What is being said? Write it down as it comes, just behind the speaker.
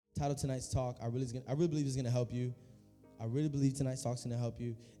title of tonight's talk, I really believe is going to help you. I really believe tonight's talk's going to help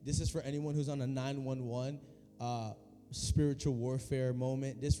you. This is for anyone who's on a 911 spiritual warfare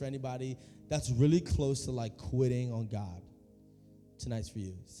moment. This for anybody that's really close to like quitting on God. Tonight's for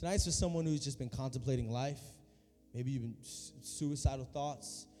you. Tonight's for someone who's just been contemplating life. Maybe you've been suicidal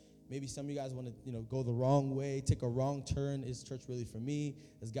thoughts. Maybe some of you guys want to, go the wrong way, take a wrong turn. Is church really for me?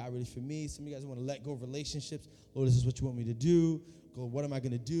 Is God really for me? Some of you guys want to let go of relationships. Lord, this is what you want me to do. Go, what am I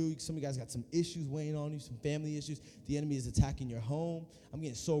going to do? Some of you guys got some issues weighing on you, some family issues. The enemy is attacking your home. I'm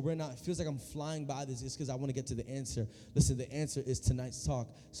getting so right now. It feels like I'm flying by this. It's because I want to get to the answer. Listen, the answer is tonight's talk.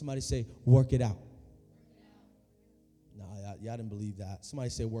 Somebody say, work it out. No, y'all didn't believe that. Somebody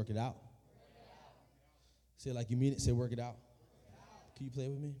say, work it out. Say it like you mean it. Say, work it out. Can you play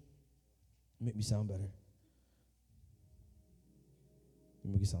with me? Make me sound better.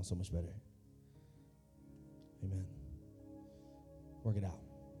 You make me sound so much better. Amen. Work it out.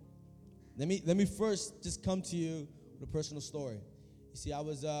 Let me first just come to you with a personal story. You see, I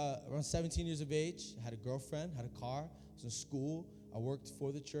was around 17 years of age. I had a girlfriend, had a car. I was in school. I worked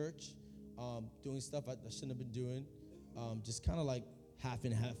for the church, doing stuff I shouldn't have been doing. Just kind of like half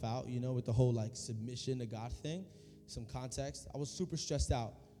in, half out, with the whole like submission to God thing. Some context. I was super stressed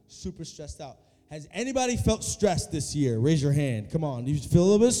out. Has anybody felt stressed this year? Raise your hand. Come on. You feel a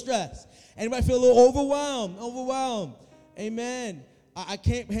little bit of stress. Anybody feel a little overwhelmed? Amen. I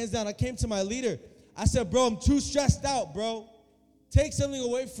came to my leader. I said, bro, I'm too stressed out, bro. Take something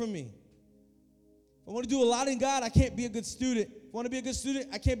away from me. If I want to do a lot in God, I can't be a good student. If I want to be a good student,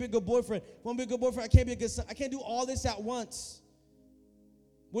 I can't be a good boyfriend. If I want to be a good boyfriend, I can't be a good son. I can't do all this at once.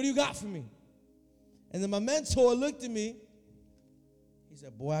 What do you got for me? And then my mentor looked at me. He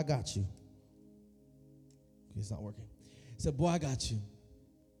said, boy, I got you. Okay, it's not working. He said, boy, I got you.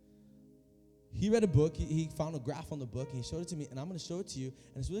 He read a book. He found a graph on the book, and he showed it to me, and I'm going to show it to you,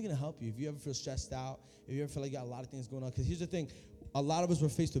 and it's really going to help you. If you ever feel stressed out, if you ever feel like you got a lot of things going on, because here's the thing. A lot of us were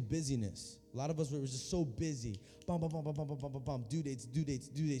faced with busyness. A lot of us were just so busy. Due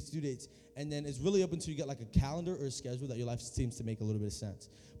dates. And then it's really up until you get like a calendar or a schedule that your life seems to make a little bit of sense.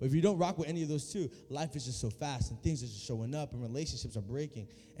 But if you don't rock with any of those two, life is just so fast, and things are just showing up, and relationships are breaking,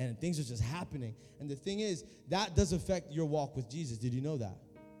 and things are just happening. And the thing is, that does affect your walk with Jesus. Did you know that?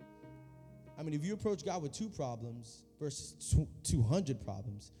 I mean, if you approach God with 2 problems versus 200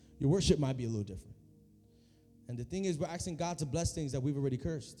 problems, your worship might be a little different. And the thing is, we're asking God to bless things that we've already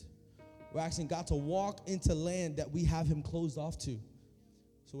cursed. We're asking God to walk into land that we have him closed off to.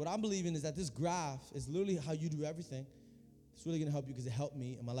 So what I'm believing is that this graph is literally how you do everything. It's really going to help you because it helped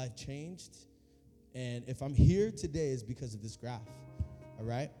me and my life changed. And if I'm here today, it's because of this graph. All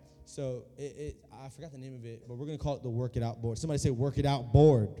right? So I forgot the name of it, but we're going to call it the Work It Out board. Somebody say Work It Out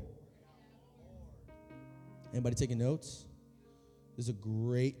board. Anybody taking notes? This is a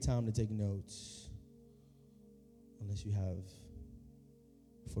great time to take notes. Unless you have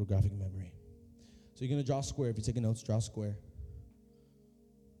photographic memory. So you're going to draw a square. If you're taking notes, draw a square.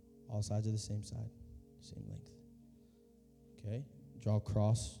 All sides are the same side, same length. Okay? Draw a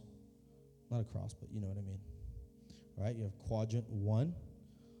cross. Not a cross, but you know what I mean. All right? You have quadrant 1,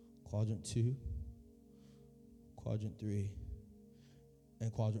 quadrant 2, quadrant 3,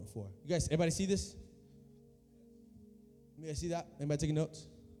 and quadrant 4. You guys, everybody see this? You guys see that? Anybody taking notes?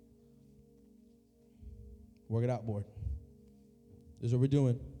 Work it out board. This is what we're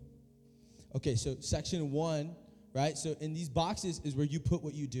doing. Okay, so section 1, right? So in these boxes is where you put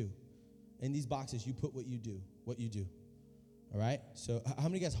what you do. In these boxes, you put what you do. All right? So how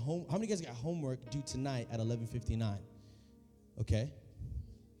many guys got homework due tonight at 11:59? Okay.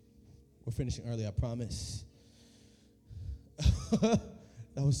 We're finishing early, I promise. That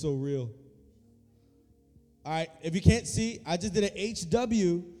was so real. All right, if you can't see, I just did an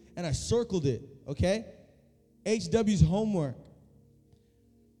HW and I circled it, okay? HW's homework.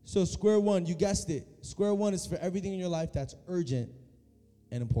 So square 1, you guessed it. Square 1 is for everything in your life that's urgent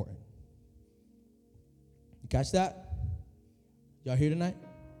and important. You catch that? Y'all here tonight?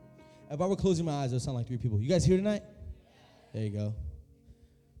 If I were closing my eyes, it would sound like 3 people. You guys here tonight? There you go.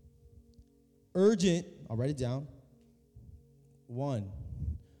 Urgent, I'll write it down. 1,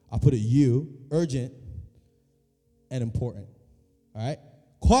 I'll put a U, urgent and important. All right?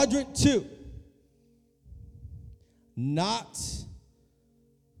 Quadrant 2. Not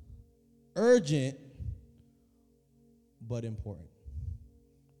urgent, but important.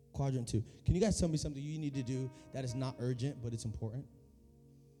 Quadrant 2. Can you guys tell me something you need to do that is not urgent, but it's important?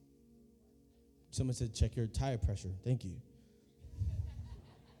 Someone said, check your tire pressure. Thank you.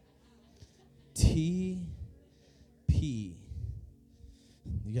 TP.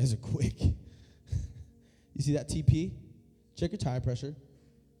 You guys are quick. You see that TP? Check your tire pressure.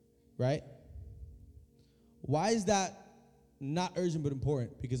 right? Why is that not urgent but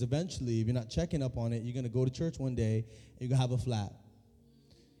important? Because eventually, if you're not checking up on it, you're going to go to church one day and you're going to have a flat.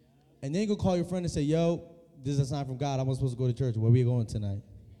 And then you're going to call your friend and say, yo, this is a sign from God. I'm supposed to go to church. Where are we going tonight?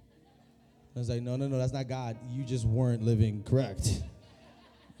 I was like, no, that's not God. You just weren't living correct.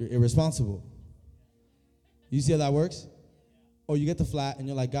 You're irresponsible. You see how that works? Or you get the flat and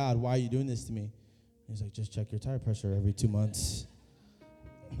you're like, God, why are you doing this to me? And he's like, just check your tire pressure every 2 months.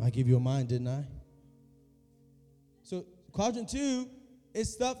 I gave you a mind, didn't I? So quadrant 2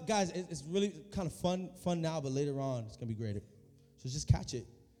 is stuff, guys, it's really kind of fun now, but later on it's going to be greater. So just catch it.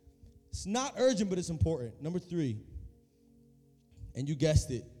 It's not urgent, but it's important. Number 3, and you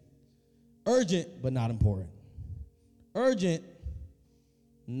guessed it, urgent, but not important. Urgent,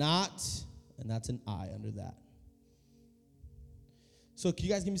 not, and that's an I under that. So can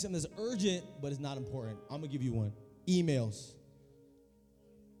you guys give me something that's urgent, but it's not important? I'm going to give you one. Emails.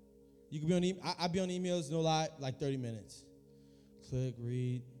 You can be on I'll be on emails, no lie, like 30 minutes. Click,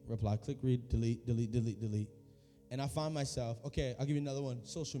 read, reply, click, read, delete, delete, delete, delete. And I find myself, okay, I'll give you another one,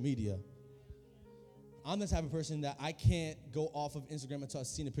 social media. I'm the type of person that I can't go off of Instagram until I've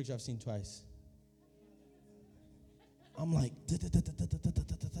seen a picture I've seen twice. I'm like,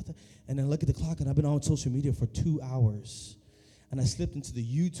 and then look at the clock, and I've been on social media for 2 hours. And I slipped into the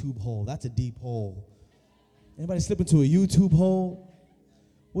YouTube hole. That's a deep hole. Anybody slip into a YouTube hole?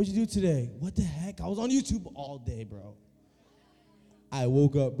 What'd you do today? What the heck? I was on YouTube all day, bro. I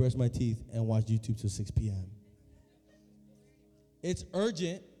woke up, brushed my teeth, and watched YouTube till 6 p.m. It's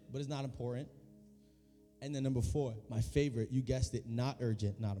urgent, but it's not important. And then number 4, my favorite, you guessed it, not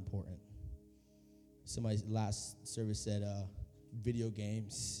urgent, not important. Somebody's last service said video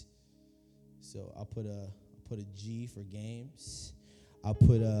games. So I'll put a G for games. I'll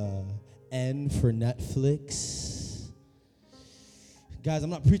put a N for Netflix. Guys,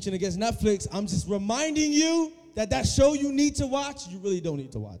 I'm not preaching against Netflix. I'm just reminding you that show you need to watch, you really don't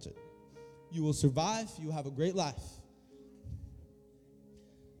need to watch it. You will survive. You will have a great life.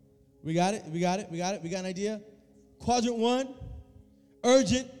 We got it? We got an idea? Quadrant 1,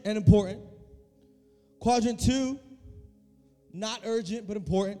 urgent and important. Quadrant 2, not urgent but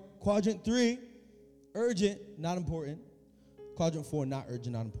important. Quadrant 3, urgent, not important. Quadrant 4, not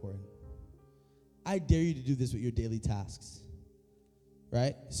urgent, not important. I dare you to do this with your daily tasks.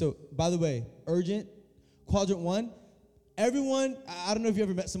 Right? So, by the way, urgent, quadrant 1, everyone, I don't know if you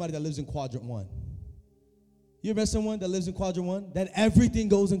ever met somebody that lives in quadrant 1. You ever met someone that lives in quadrant 1? That everything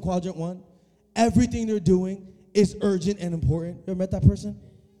goes in quadrant 1? Everything they're doing is urgent and important. You ever met that person?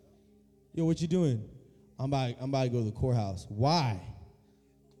 Yo, what you doing? I'm about to go to the courthouse. Why?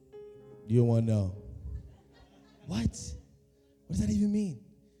 You don't want to know. What? What does that even mean?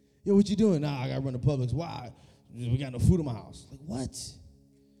 Yo, what you doing? Nah, I got to run to Publix. Why? We got no food in my house. Like, what?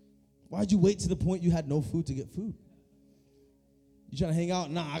 Why'd you wait to the point you had no food to get food? You trying to hang out?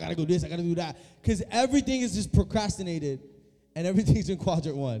 Nah, I got to go this, I got to do that. Because everything is just procrastinated, and everything's in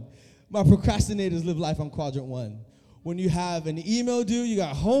quadrant 1. My procrastinators live life on quadrant 1. When you have an email due, you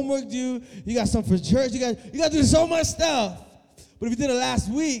got homework due, you got something for church, you got to do so much stuff. But if you did it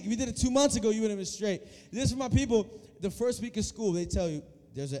last week, if you did it 2 months ago, you would have been straight. This is for my people. The first week of school, they tell you,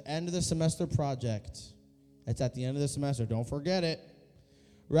 there's an end of the semester project. It's at the end of the semester. Don't forget it.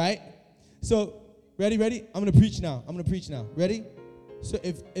 Right? So, ready? I'm going to preach now. Ready? So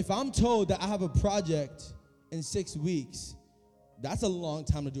if I'm told that I have a project in 6 weeks, that's a long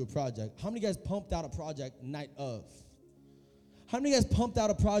time to do a project. How many guys pumped out a project night of? How many guys pumped out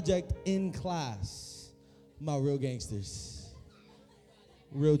a project in class? My real gangsters.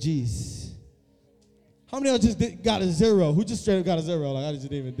 Real G's. How many of y'all just got a 0? Who just straight up got a 0? Like, I just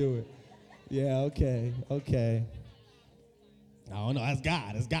didn't even do it. Yeah, okay. I don't know, that's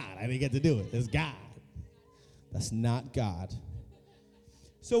God. I didn't get to do it. It's God. That's not God.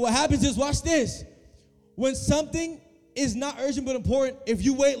 So what happens is, watch this. When something is not urgent but important, if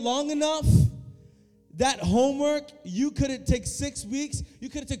you wait long enough, that homework, you couldn't take 6 weeks. You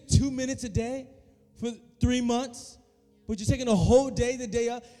could have taken 2 minutes a day for 3 months. But you're taking a whole day, the day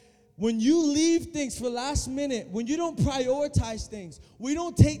up. When you leave things for last minute, when you don't prioritize things, when you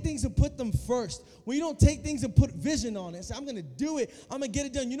don't take things and put them first, when you don't take things and put vision on it, say, I'm going to do it, I'm going to get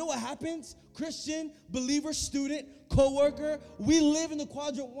it done. You know what happens? Christian, believer, student, coworker, we live in the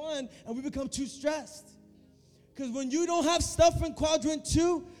quadrant 1 and we become too stressed. Because when you don't have stuff in quadrant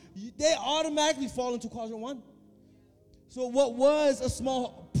 2, they automatically fall into quadrant 1. So what was a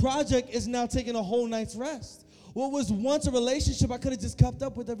small project is now taking a whole night's rest. What was once a relationship I could have just kept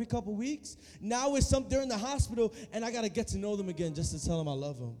up with every couple weeks, now it's they're in the hospital, and I got to get to know them again just to tell them I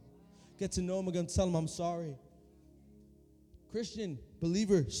love them. Get to know them again, tell them I'm sorry. Christian,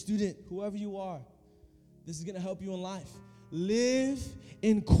 Believer, student, whoever you are, this is going to help you in life. Live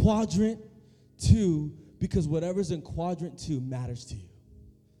in quadrant 2 because whatever's in quadrant 2 matters to you.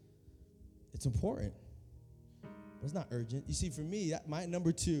 It's important, but it's not urgent. You see, for me, my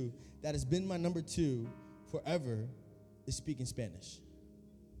number 2, that has been my number 2 forever, is speaking Spanish.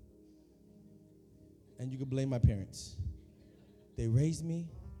 And you can blame my parents. They raised me.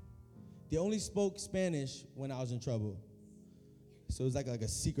 They only spoke Spanish when I was in trouble. So it was like a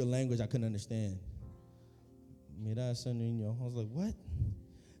secret language I couldn't understand. Mira ese niño. I was like, what?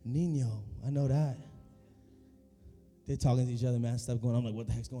 Niño. I know that. They're talking to each other, man, stuff going on. I'm like, what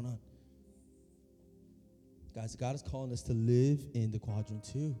the heck's going on? Guys, God is calling us to live in the quadrant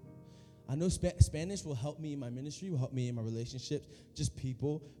 2. I know Spanish will help me in my ministry, will help me in my relationships, just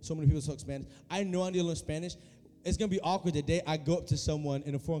people. So many people talk Spanish. I know I need to learn Spanish. It's going to be awkward the day I go up to someone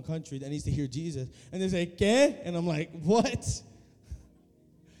in a foreign country that needs to hear Jesus. And they say, ¿qué? And I'm like, what?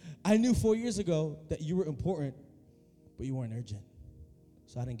 I knew 4 years ago that you were important, but you weren't urgent.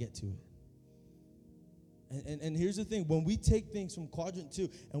 So I didn't get to it. And here's the thing. When we take things from quadrant 2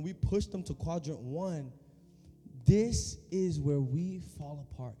 and we push them to quadrant 1, this is where we fall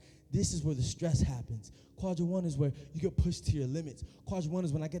apart. This is where the stress happens. Quadrant 1 is where you get pushed to your limits. Quadrant 1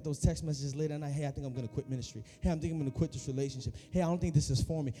 is when I get those text messages late at night. Hey, I think I'm going to quit ministry. Hey, I'm thinking I'm going to quit this relationship. Hey, I don't think this is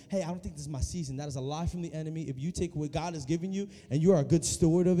for me. Hey, I don't think this is my season. That is a lie from the enemy. If you take what God has given you and you are a good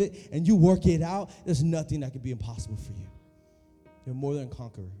steward of it and you work it out, there's nothing that could be impossible for you. You're more than a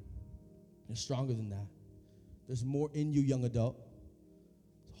conqueror. You're stronger than that. There's more in you, young adult.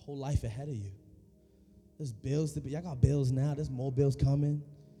 There's a whole life ahead of you. There's bills to be. Y'all got bills now. There's more bills coming.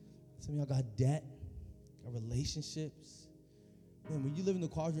 Some of y'all got debt, got relationships. Man, when you live in the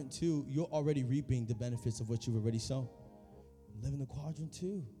quadrant 2, you're already reaping the benefits of what you've already sown. Live in the quadrant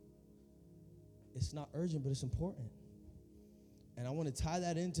 2. It's not urgent, but it's important. And I want to tie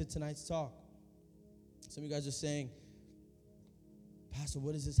that into tonight's talk. Some of you guys are saying, Pastor,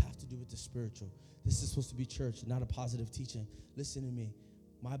 what does this have to do with the spiritual? This is supposed to be church, not a positive teaching. Listen to me.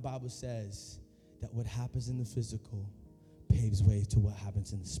 My Bible says that what happens in the physical paves way to what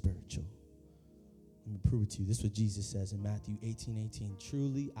happens in the spiritual. Let me prove it to you. This is what Jesus says in Matthew 18:18.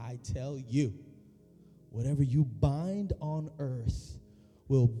 Truly, I tell you, whatever you bind on earth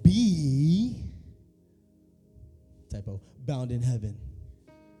will be, typo, bound in heaven.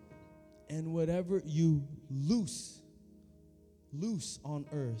 And whatever you loose on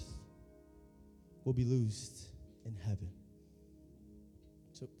earth will be loosed in heaven.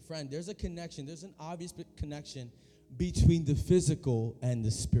 So, friend, there's a connection. There's an obvious connection between the physical and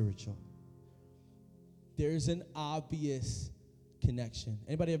the spiritual. There's an obvious connection.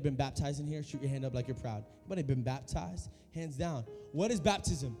 Anybody ever been baptized in here? Shoot your hand up like you're proud. Anybody been baptized? Hands down. What is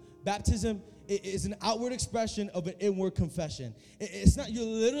baptism? Baptism is an outward expression of an inward confession. It's not, you're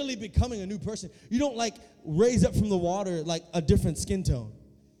literally becoming a new person. You don't like raise up from the water like a different skin tone.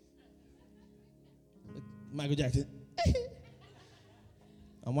 Like Michael Jackson.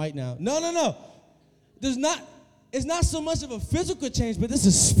 I'm white now. No. It's not so much of a physical change, but this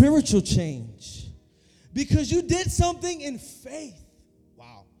is spiritual change. Because you did something in faith.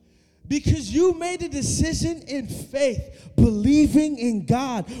 Wow. Because you made a decision in faith, believing in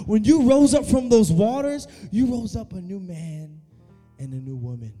God. When you rose up from those waters, you rose up a new man and a new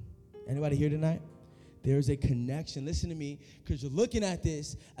woman. Anybody here tonight? There's a connection. Listen to me, because you're looking at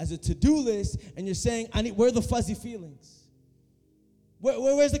this as a to-do list, and you're saying, where are the fuzzy feelings?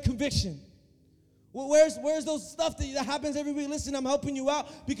 Where's the conviction? Where's those stuff that happens every week? Listen, I'm helping you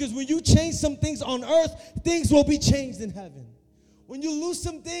out, because when you change some things on earth, things will be changed in heaven. When you lose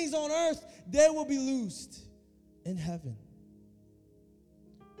some things on earth, they will be loosed in heaven.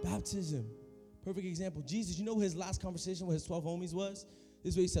 Baptism, perfect example. Jesus, you know what his last conversation with his 12 homies was?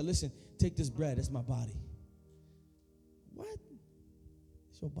 This is what he said. Listen, take this bread. That's my body. What?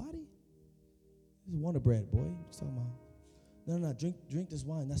 It's your body? It's Wonder Bread, boy. What you talking about? No. Drink this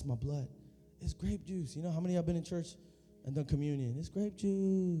wine. That's my blood. It's grape juice. You know how many of y'all been in church and done communion? It's grape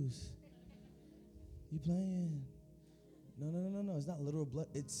juice. You playing? No. It's not literal blood.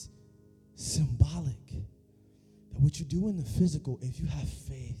 It's symbolic. That what you do in the physical, if you have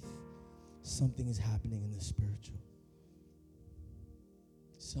faith, something is happening in the spiritual.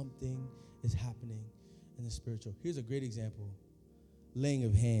 Something is happening in the spiritual. Here's a great example. Laying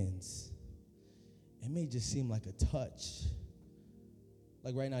of hands. It may just seem like a touch.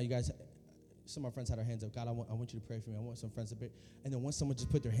 Like right now, you guys, some of my friends had their hands up. God, I want you to pray for me. I want some friends to pray. And then once someone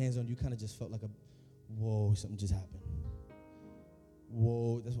just put their hands on you, kind of just felt like whoa, something just happened.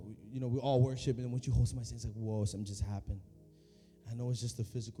 Whoa, that's what we all worship. And then once you hold somebody's hand, it's like, whoa, something just happened. I know it's just a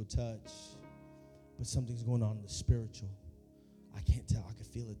physical touch, but something's going on in the spiritual. I can't tell. I can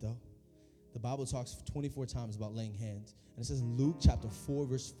feel it though. The Bible talks 24 times about laying hands. And it says in Luke chapter 4,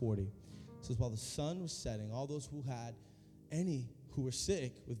 verse 40, it says, while the sun was setting, all those who had any who were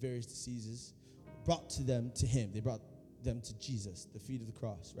sick with various diseases brought them to him. They brought them to Jesus, the feet of the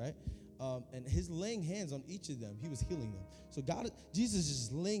cross, right? And his laying hands on each of them, he was healing them. So Jesus is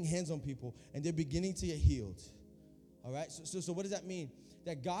just laying hands on people, and they're beginning to get healed. All right? So what does that mean?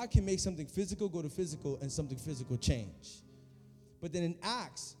 That God can make something physical go to physical and something physical change. But then in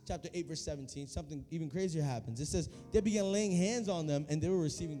Acts chapter 8, verse 17, something even crazier happens. It says they began laying hands on them, and they were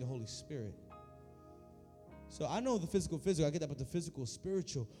receiving the Holy Spirit. So I know the physical, I get that, but the physical,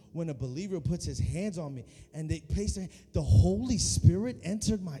 spiritual, when a believer puts his hands on me and they place the Holy Spirit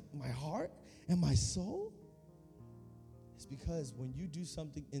entered my heart and my soul. It's because when you do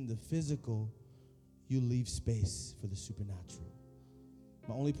something in the physical, you leave space for the supernatural.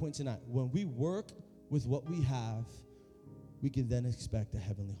 My only point tonight, when we work with what we have, we can then expect a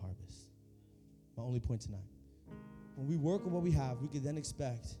heavenly harvest. My only point tonight. When we work with what we have, we can then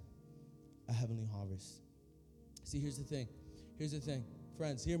expect a heavenly harvest. See, here's the thing.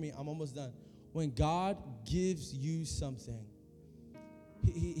 Friends, hear me. I'm almost done. When God gives you something,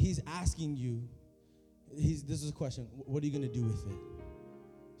 he's asking you, this is a question. What are you going to do with it?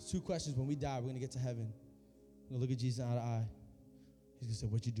 It's two questions. When we die, we're going to get to heaven. We're going to look at Jesus eye to eye. He's going to say,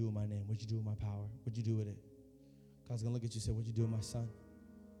 what'd you do with my name? What'd you do with my power? What'd you do with it? God's going to look at you and say, what'd you do with my son?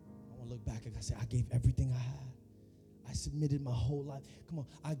 I want to look back and say, I gave everything I had. I submitted my whole life. Come on.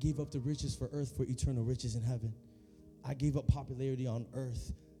 I gave up the riches for earth for eternal riches in heaven. I gave up popularity on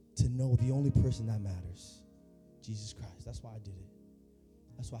earth to know the only person that matters, Jesus Christ. That's why I did it.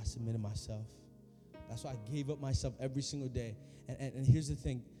 That's why I submitted myself. That's why I gave up myself every single day. And here's the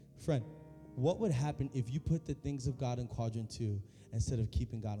thing, friend, what would happen if you put the things of God in quadrant 2 instead of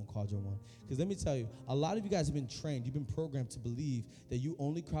keeping God in quadrant 1? Because let me tell you, a lot of you guys have been trained, you've been programmed to believe that you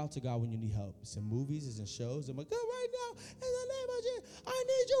only cry out to God when you need help. It's in movies, it's in shows. I'm like, God, right now, in the name of Jesus, I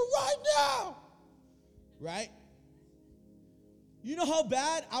need you right now. Right? You know how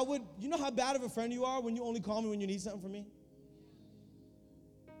bad of a friend you are when you only call me when you need something from me?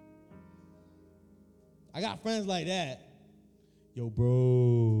 I got friends like that. Yo,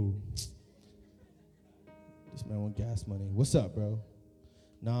 bro. This man want gas money. What's up, bro?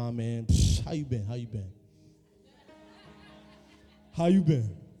 Nah, man. Psh, how you been?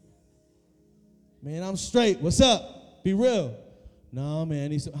 Man, I'm straight. What's up? Be real. Nah,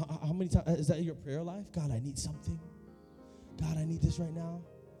 man. How many times? Is that your prayer life? God, I need something. God, I need this right now.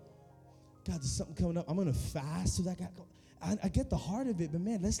 God, there's something coming up. I'm going to fast so that I get the heart of it, but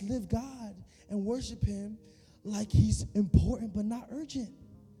man, let's live God and worship him like he's important but not urgent.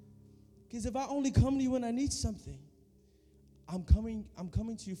 Because if I only come to you when I need something, I'm coming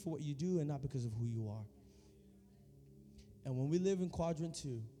to you for what you do and not because of who you are. And when we live in quadrant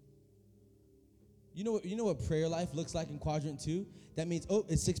 2, you know what prayer life looks like in quadrant 2? That means,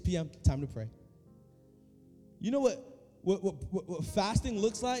 it's 6 p.m., time to pray. You know what fasting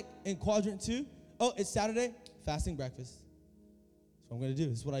looks like in quadrant 2? It's Saturday, fasting breakfast. That's what I'm going to do.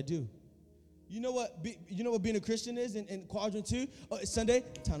 This is what I do. You know what being a Christian is in quadrant 2? It's Sunday,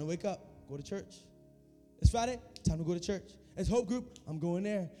 time to wake up, go to church. It's Friday, time to go to church. It's Hope Group, I'm going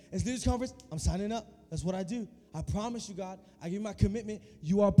there. It's Leaders Conference, I'm signing up. That's what I do. I promise you, God, I give you my commitment.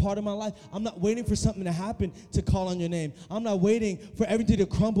 You are part of my life. I'm not waiting for something to happen to call on your name. I'm not waiting for everything to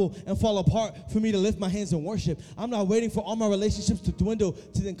crumble and fall apart for me to lift my hands and worship. I'm not waiting for all my relationships to dwindle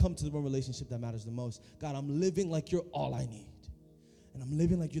to then come to the one relationship that matters the most. God, I'm living like you're all I need. And I'm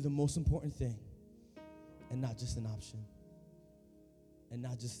living like you're the most important thing and not just an option and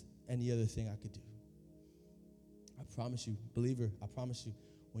not just any other thing I could do. I promise you, believer, I promise you,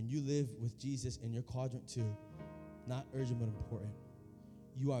 when you live with Jesus in your quadrant 2, not urgent but important,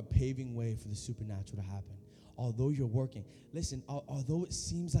 you are paving way for the supernatural to happen. Although you're working, listen, although it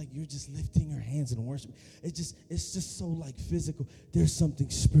seems like you're just lifting your hands in worship, it's just so like physical. There's something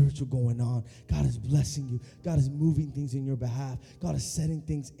spiritual going on. God is blessing you. God is moving things in your behalf. God is setting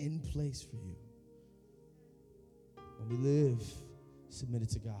things in place for you. When we live submitted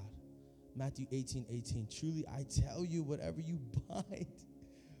to God. Matthew 18:18. Truly I tell you, whatever you bind.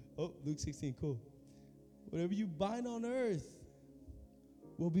 Luke 16, cool. Whatever you bind on earth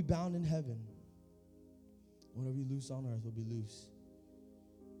will be bound in heaven. Whatever you loose on earth will be loose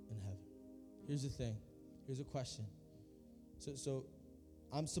in heaven. Here's the thing. Here's a question. So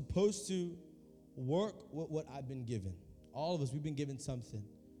I'm supposed to work with what I've been given. All of us, we've been given something.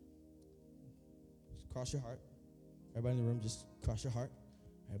 Just cross your heart. Everybody in the room, just cross your heart.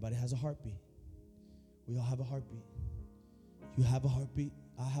 Everybody has a heartbeat. We all have a heartbeat. You have a heartbeat.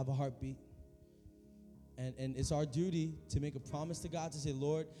 I have a heartbeat. And it's our duty to make a promise to God to say,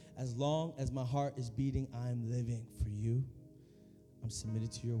 Lord, as long as my heart is beating, I'm living for you. I'm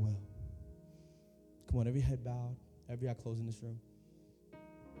submitted to your will. Come on, every head bowed, every eye closed in this room.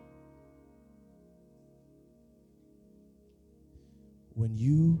 When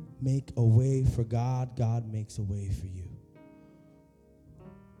you make a way for God, God makes a way for you.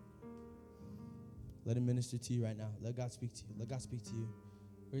 Let him minister to you right now. Let God speak to you. Let God speak to you.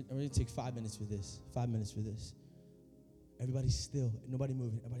 We're going to take 5 minutes for this. 5 minutes for this. Everybody's still. Nobody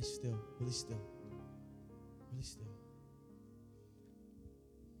moving. Everybody's still. Really still. Really still.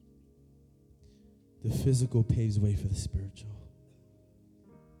 The physical paves way for the spiritual.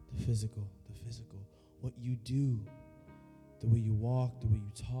 The physical. The physical. What you do. The way you walk. The way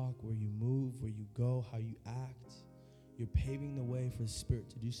you talk. Where you move. Where you go. How you act. You're paving the way for the Spirit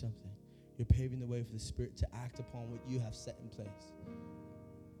to do something. You're paving the way for the Spirit to act upon what you have set in place.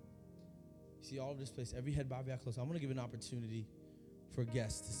 See all of this place, every head bowed, every eye closed. I'm going to give an opportunity for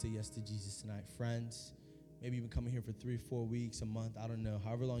guests to say yes to Jesus tonight. Friends, maybe you've been coming here for 3, 4 weeks, a month, I don't know,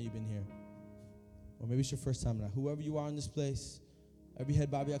 however long you've been here. Or maybe it's your first time tonight. Whoever you are in this place, every head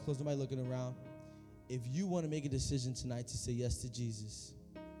bowed, every eye closed, nobody looking around. If you want to make a decision tonight to say yes to Jesus,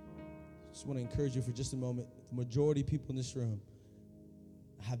 I just want to encourage you for just a moment. The majority of people in this room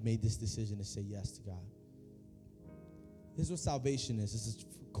have made this decision to say yes to God. This is what salvation is. This is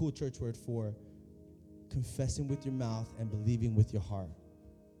a cool church word for confessing with your mouth and believing with your heart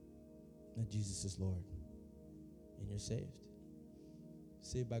that Jesus is Lord. And you're saved.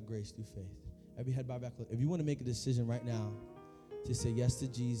 Saved by grace through faith. Every head bowed back. If you want to make a decision right now to say yes to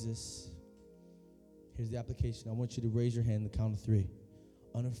Jesus, here's the application. I want you to raise your hand in the count of 3.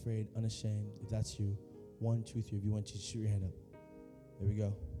 Unafraid, unashamed. If that's you. 1, 2, 3. If you want to, shoot your hand up. There we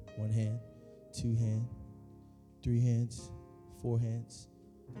go. 1 hand, 2 hand, 3 hands, 4 hands,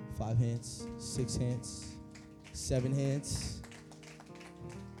 5 hands, 6 hands, 7 hands,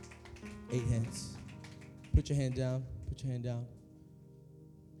 8 hands. Put your hand down. Put your hand down.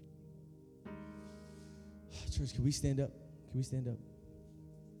 Church, can we stand up? Can we stand up?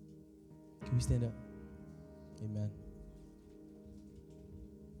 Can we stand up? Amen.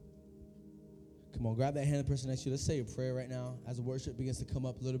 Come on, grab that hand of the person next to you. Let's say a prayer right now. As the worship begins to come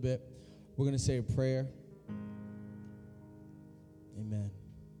up a little bit, we're going to say a prayer. Amen.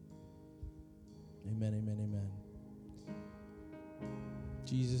 Amen, amen, amen.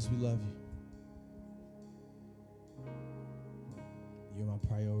 Jesus, we love you. You're my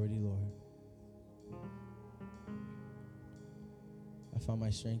priority, Lord. I find my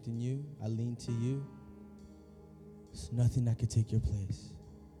strength in you. I lean to you. There's nothing that could take your place.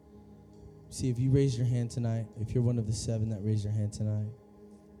 See, if you raise your hand tonight, if you're one of the 7 that raised your hand tonight,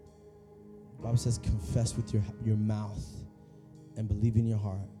 the Bible says confess with your mouth and believe in your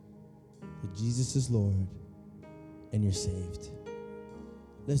heart that Jesus is Lord and you're saved.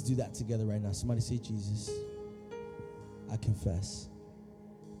 Let's do that together right now. Somebody say, Jesus, I confess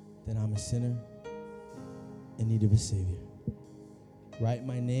that I'm a sinner in need of a Savior. Write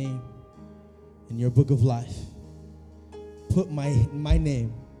my name in your book of life. Put my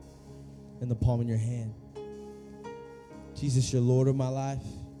name in the palm of your hand. Jesus, you're Lord of my life.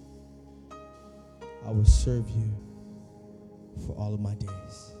 I will serve you for all of my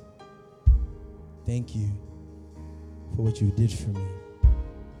days. Thank you for what you did for me,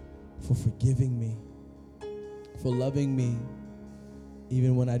 for forgiving me, for loving me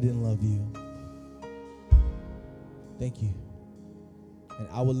even when I didn't love you. Thank you. And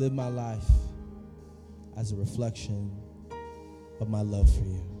I will live my life as a reflection of my love for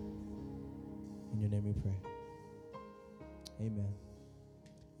you. In your name we pray. Amen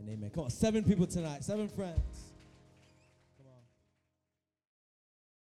and amen. Come on, 7 people tonight, 7 friends.